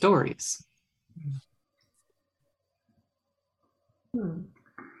teaching stories.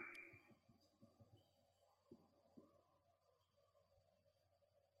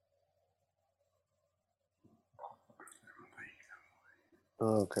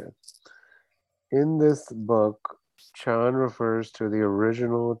 Okay. In this book, Chan refers to the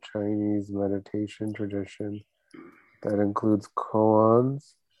original Chinese meditation tradition that includes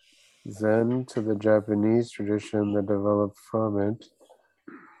koans, Zen to the Japanese tradition that developed from it,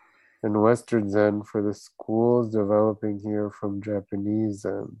 and Western Zen for the schools developing here from Japanese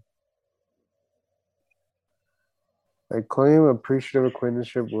Zen. I claim appreciative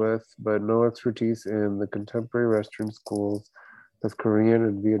acquaintanceship with, but no expertise in, the contemporary Western schools with Korean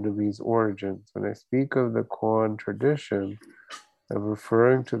and Vietnamese origins. When I speak of the koan tradition, I'm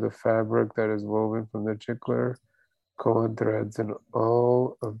referring to the fabric that is woven from the particular koan threads in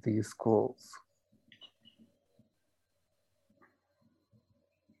all of these schools.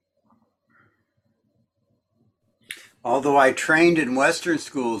 Although I trained in Western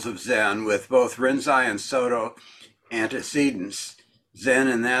schools of Zen with both Rinzai and Soto antecedents, Zen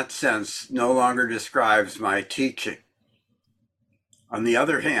in that sense no longer describes my teaching. On the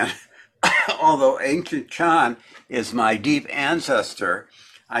other hand, although ancient Chan is my deep ancestor,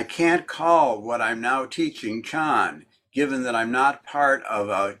 I can't call what I'm now teaching Chan, given that I'm not part of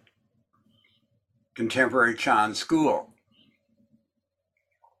a contemporary Chan school.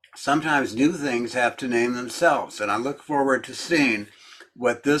 Sometimes new things have to name themselves, and I look forward to seeing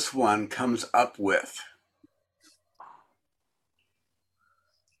what this one comes up with.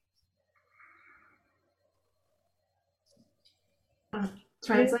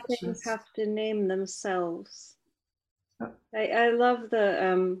 Translations things have to name themselves. I love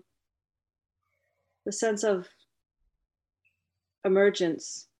the sense of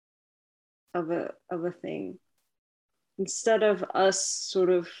emergence of a thing, instead of us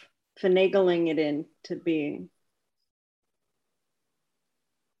sort of finagling it into being.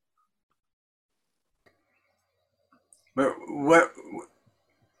 But what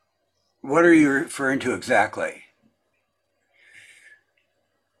are you referring to exactly?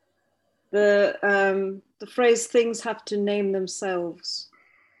 The phrase "things have to name themselves"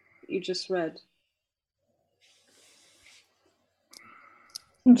 you just read.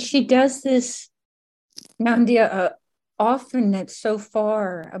 And she does this, Nandya, often it's so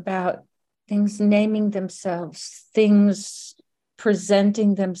far about things naming themselves, things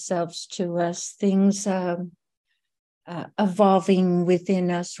presenting themselves to us, things evolving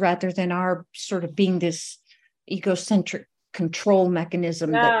within us, rather than our sort of being this egocentric control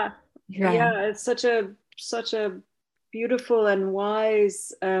mechanism. Yeah, it's such a beautiful and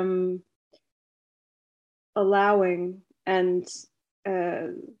wise allowing and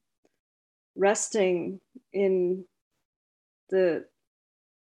resting in the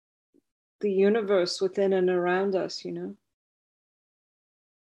universe within and around us, you know.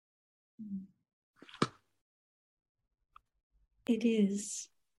 It is.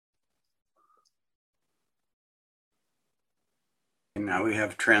 And now we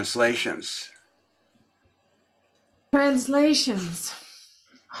have translations. Translations.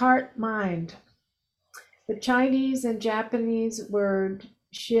 Heart, mind. The Chinese and Japanese word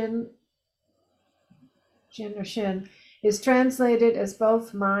shin is translated as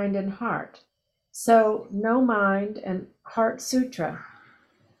both mind and heart. So no mind and heart sutra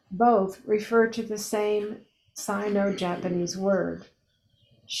both refer to the same Sino-Japanese word.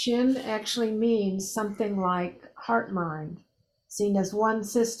 Shin actually means something like heart-mind, seen as one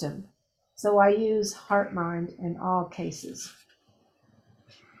system. So I use heart-mind in all cases.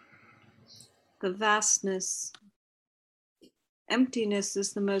 The vastness. Emptiness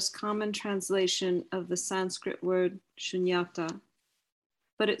is the most common translation of the Sanskrit word shunyata,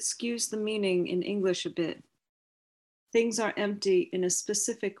 but it skews the meaning in English a bit. Things are empty in a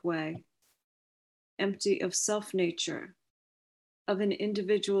specific way, empty of self-nature, of an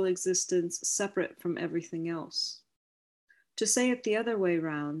individual existence separate from everything else. To say it the other way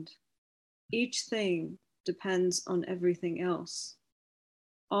round, each thing depends on everything else,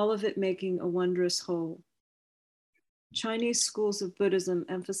 all of it making a wondrous whole. Chinese schools of Buddhism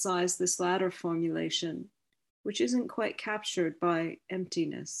emphasize this latter formulation, which isn't quite captured by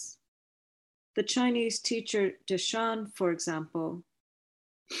emptiness. The Chinese teacher Deshan, for example,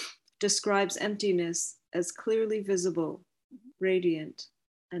 describes emptiness as clearly visible, radiant,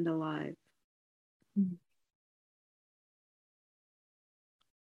 and alive.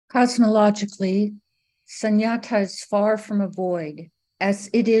 Cosmologically, sunyata is far from a void, as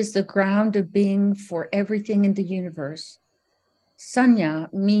it is the ground of being for everything in the universe.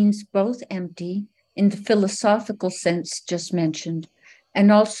 Sunya means both empty in the philosophical sense just mentioned,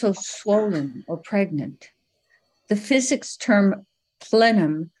 and also swollen or pregnant. The physics term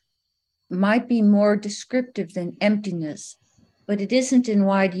plenum might be more descriptive than emptiness, but it isn't in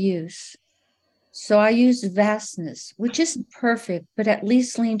wide use. So I use vastness, which isn't perfect, but at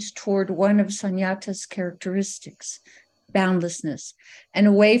least leans toward one of sunyata's characteristics, boundlessness, and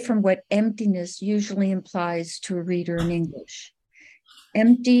away from what emptiness usually implies to a reader in English.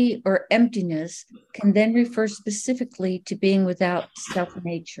 Empty or emptiness can then refer specifically to being without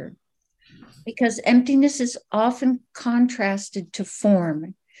self-nature, because emptiness is often contrasted to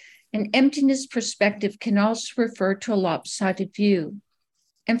form. An emptiness perspective can also refer to a lopsided view,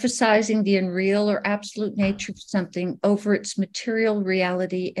 emphasizing the unreal or absolute nature of something over its material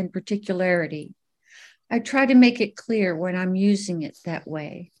reality and particularity. I try to make it clear when I'm using it that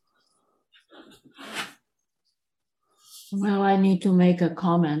way. Well, I need to make a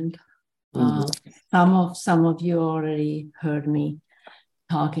comment. Some of you already heard me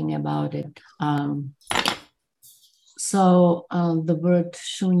talking about it. So the word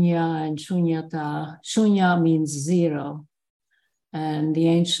shunya and shunyata, shunya means zero. And the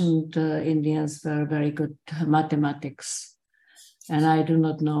ancient Indians were very good at mathematics. And I do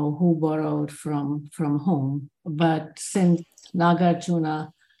not know who borrowed from whom. But since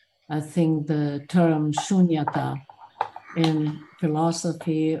Nagarjuna, I think the term shunyata in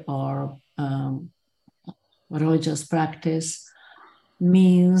philosophy or religious practice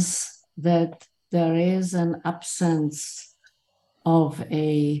means that there is an absence of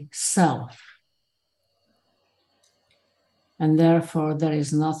a self. And therefore, there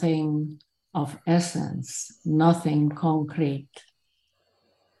is nothing of essence, nothing concrete,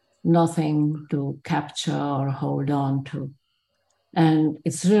 nothing to capture or hold on to. And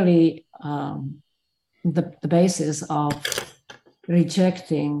it's really the basis of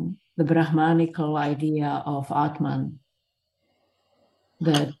rejecting the Brahmanical idea of Atman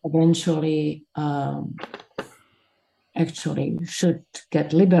that eventually actually should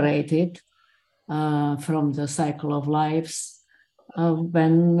get liberated from the cycle of lives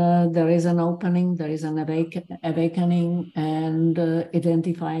when there is an opening, there is an awakening, and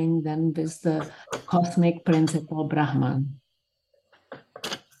identifying then with the cosmic principle Brahman.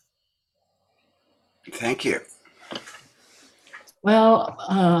 Thank you. Well,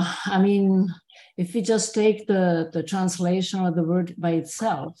 I mean, if we just take the translation of the word by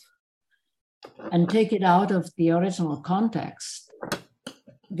itself and take it out of the original context,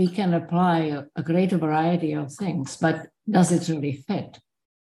 we can apply a greater variety of things, but does it really fit?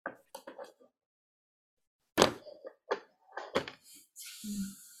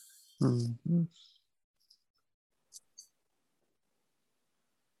 Mhm.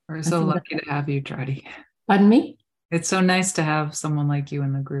 We're so lucky to have you, Truddy. Pardon me? It's so nice to have someone like you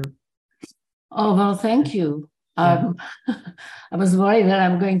in the group. Oh, well, thank you. Yeah. I was worried that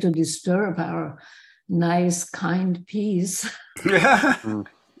I'm going to disturb our nice, kind peace. Mm.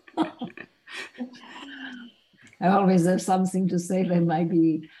 I always have something to say that might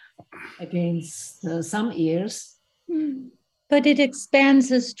be against some ears. But it expands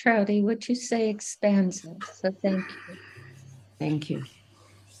us, Trouty. What you say expands us. So thank you. Thank you.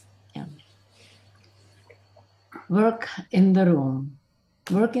 Yeah. Work in the room.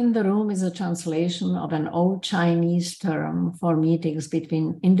 Work in the room is a translation of an old Chinese term for meetings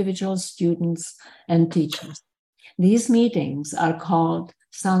between individual students and teachers. These meetings are called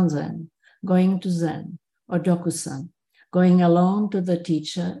sanzen, going to Zen, or dokusan, going alone to the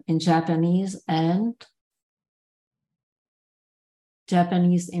teacher in Japanese and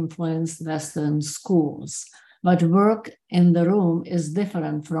Japanese-influenced Western schools. But work in the room is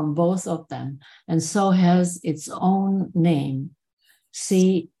different from both of them, and so has its own name.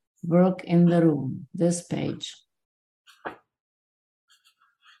 See Work in the Room, this page.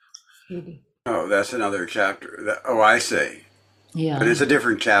 Oh, that's another chapter. I see. Yeah. But it's a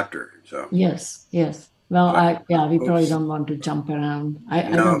different chapter. So Yes, yes. Well, we probably don't want to jump around.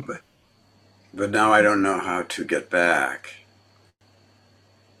 no, but now I don't know how to get back.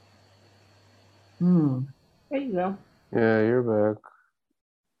 Hmm. There you go. Yeah, you're back.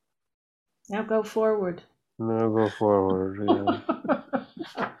 Now go forward. Now go forward. Yeah,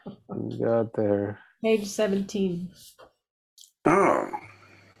 you got there. Page 17. Oh.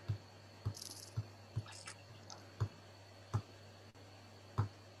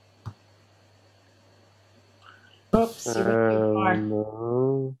 Oops, you went too far.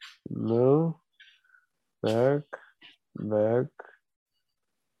 No. Back.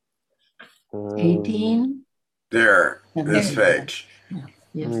 18. There, Yeah, this there you go. page.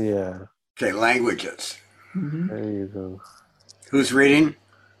 Yes. Yeah, Okay, languages. Mhm. there you go. Who's reading?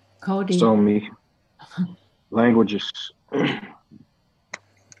 Cody. So me. Languages.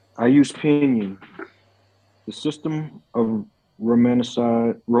 I use Pinyin, the system of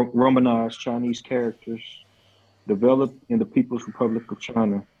Romanized Chinese characters developed in the People's Republic of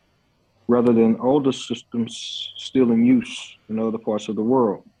China, rather than older systems still in use in other parts of the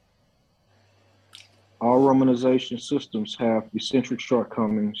world. All romanization systems have eccentric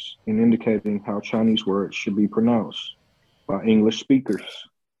shortcomings in indicating how Chinese words should be pronounced by English speakers.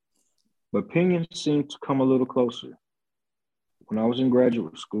 But Pinyin seemed to come a little closer. When I was in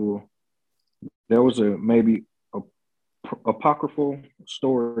graduate school, there was maybe apocryphal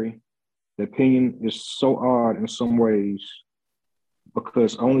story that Pinyin is so odd in some ways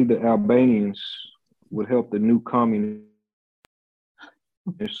because only the Albanians would help the new communist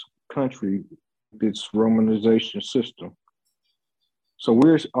country with its romanization system. So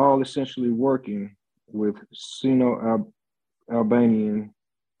we're all essentially working with Sino-Albanian.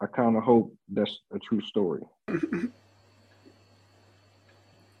 I kind of hope that's a true story.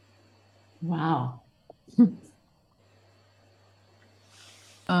 Wow.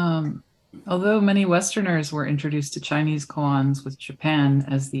 Although many Westerners were introduced to Chinese koans with Japan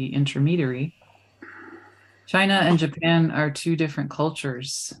as the intermediary, China and Japan are two different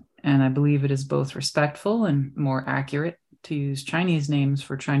cultures, and I believe it is both respectful and more accurate to use Chinese names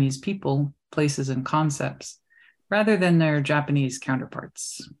for Chinese people, places, and concepts, rather than their Japanese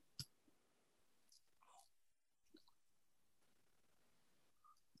counterparts.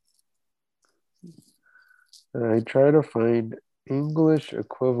 I try to find English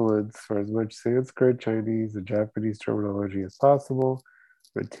equivalents for as much Sanskrit, Chinese, and Japanese terminology as possible,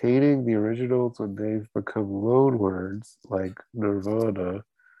 retaining the originals when they've become loan words like nirvana,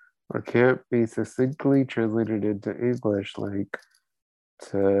 or can't be succinctly translated into English like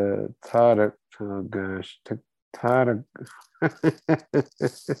Tathagata.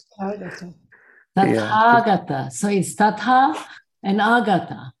 Tathagata. So it's Tatha and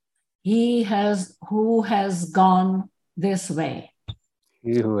Agata. He who has gone this way.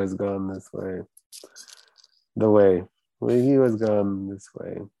 He who has gone this way. The way. He who has gone this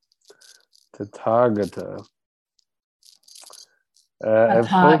way. Tathagata.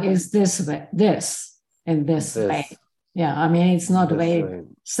 Tatha is this way, this way. Yeah, I mean, it's not way,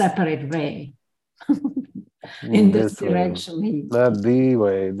 separate way. In this direction. Not the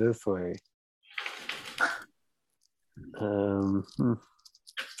way, this way.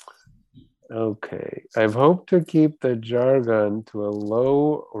 Okay. I've hoped to keep the jargon to a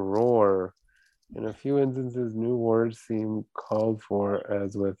low roar. In a few instances, new words seem called for,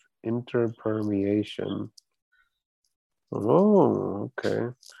 as with interpermeation. Oh,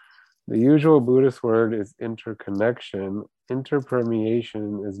 okay. The usual Buddhist word is interconnection.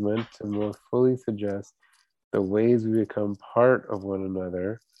 Interpermeation is meant to more fully suggest the ways we become part of one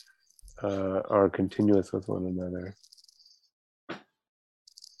another, are continuous with one another.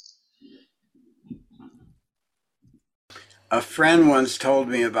 A friend once told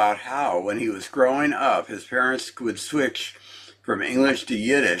me about how, when he was growing up, his parents would switch from English to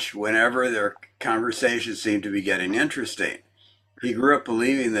Yiddish whenever their conversation seemed to be getting interesting. He grew up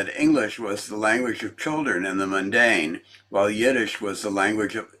believing that English was the language of children and the mundane, while Yiddish was the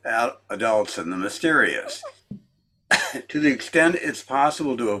language of adults and the mysterious. To the extent it's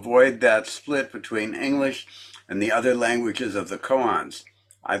possible to avoid that split between English and the other languages of the koans,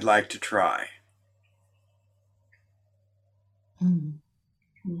 I'd like to try.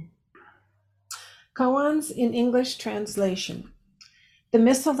 Koans in English translation. The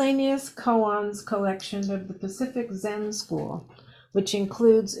Miscellaneous Koans collection of the Pacific Zen School, which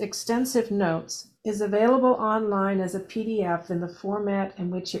includes extensive notes, is available online as a PDF in the format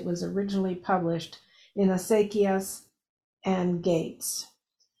in which it was originally published in Acequias and Gates.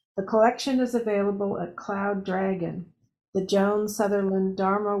 The collection is available at Cloud Dragon, the Joan Sutherland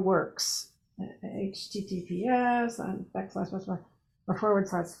Dharma Works, https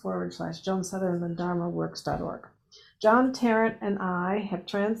 //joansutherlanddharmaworks.org. John Tarrant and I have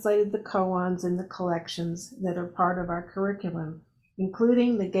translated the koans in the collections that are part of our curriculum,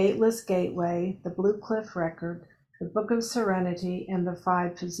 including the Gateless Gateway, the Blue Cliff Record, the Book of Serenity, and the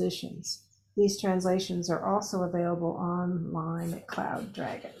Five Positions. These translations are also available online at Cloud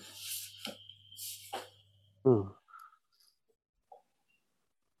Dragon. Well,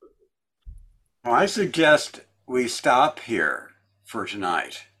 I suggest we stop here for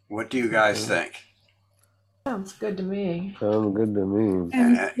tonight. What do you guys think? Sounds good to me. Sounds good to me.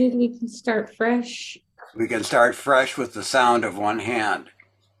 And we can start fresh. We can start fresh with the sound of one hand.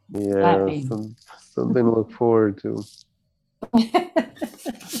 Yeah, something to look forward to.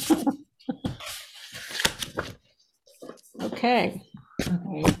 Okay.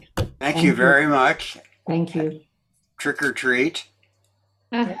 Thank you very much. Thank you. Trick or treat.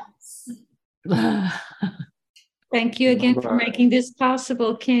 Thank you again for making this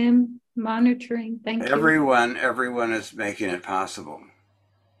possible, Kim. Monitoring. Thank you. Everyone is making it possible.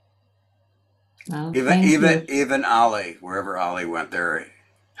 Well, even Ollie, wherever Ollie went there.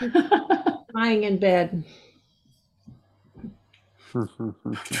 Lying in bed.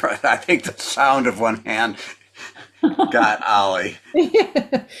 I think the sound of one hand got Ollie.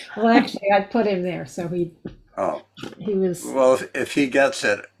 Well, actually, I put him there, so he was. Well, if he gets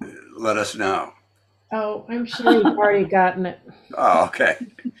it, let us know. Oh, I'm sure he's already gotten it. Oh, okay.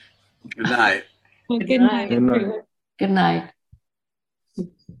 Good night. Good night. Good night. Good night.